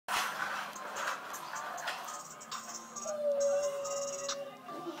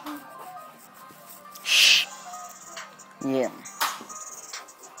Yeah.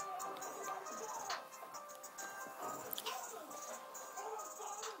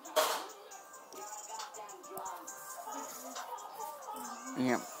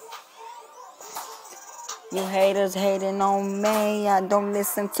 Yeah. You haters hating on me, I don't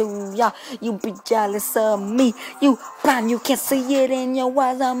listen to y'all. You be jealous of me. You blind, you can see it in your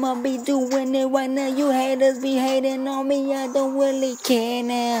eyes. I'ma be doing it right now. You haters be hating on me, I don't really care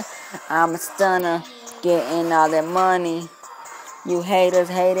now. I'm a stunner, getting all that money. You haters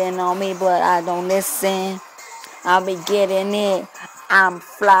hating on me, but I don't listen. I be getting it. I'm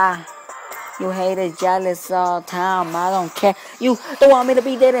fly. You haters jealous all time. I don't care. You don't want me to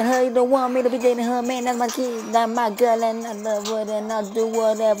be dating her. You don't want me to be dating her. Man, that's my kid. That's my girl. And I love her. And I'll do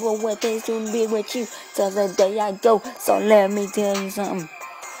whatever it takes to be with you till the day I go. So let me tell you something.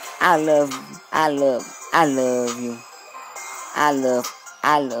 I love you. I love you. I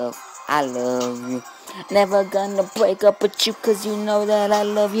love you. Never gonna break up with you cause you know that I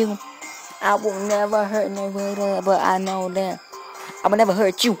love you. I will never hurt nobody, but I know that I will never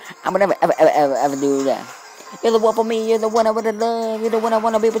hurt you. I will never ever do that. You're the one for me. You're the one I wanna love. You're the one I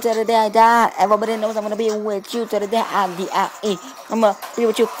wanna be with till the day I die. Everybody knows I'm gonna be with you till the day I die. I'ma be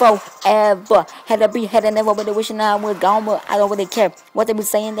with you forever. Had to be had and everybody wishing I was gone, but I don't really care what they be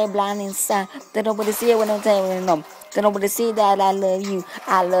saying. They're blind inside. They don't really see it when I'm telling them. They don't really see that I love you.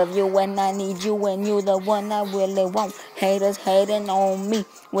 I love you when I need you, and you the one I really want. Haters hating on me,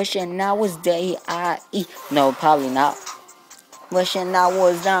 wishing I was D.I.E. No, probably not. Wishing I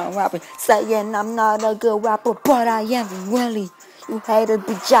was not rapping, saying I'm not a good rapper, but I am really. You haters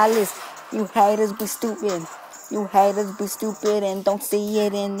be jealous, you haters be stupid, you haters be stupid and don't see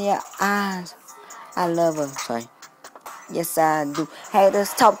it in their eyes. I love her, sorry. Yes, I do.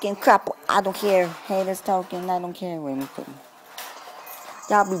 Haters talking crap, I don't care. Haters talking, I don't care. Wait,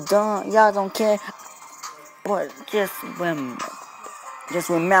 y'all be done, y'all don't care. But just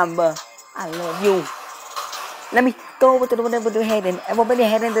remember, I love you. Let me go with the whatever they're hating. Everybody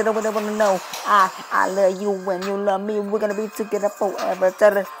hating, they don't wanna know. I love you when you love me. We're gonna be together forever.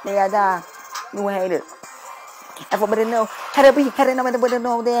 Till the day I die. You hate it. Everybody know. Had to be hating, nobody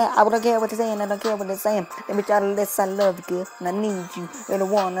know that. I don't care what they're saying. I don't care what they're saying. Let me try to listen, I love you, girl. And I need you. You're the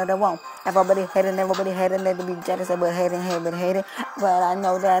one that I want. Everybody hating, they be jealous about hating. But I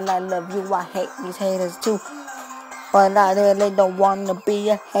know that I love you. I hate these haters too. But I really don't wanna be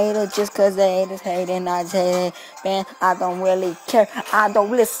a hater just cause the haters hating. I just hate it, man. I don't really care. I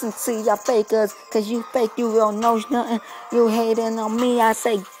don't listen to y'all fakers cause you fake, you don't know nothing. You hating on me, I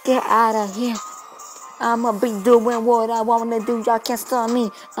say get out of here. I'ma be doing what I wanna do, y'all can't stop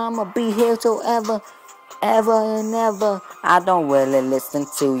me. I'ma be here forever, ever and ever. I don't really listen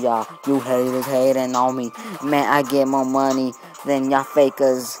to y'all. You haters hating on me. Man, I get more money than y'all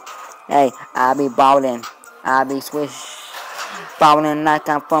fakers. Hey, I be ballin'. I be ballin' like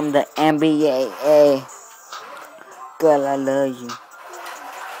I'm from the NBA. Hey, girl, I love you.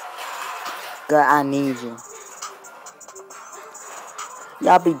 Girl, I need you.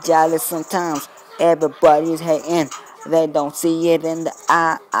 Y'all be jealous sometimes. Everybody's hating. They don't see it in the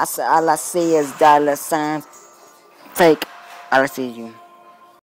eye. All I see is dollar signs. Fake. All I see is you.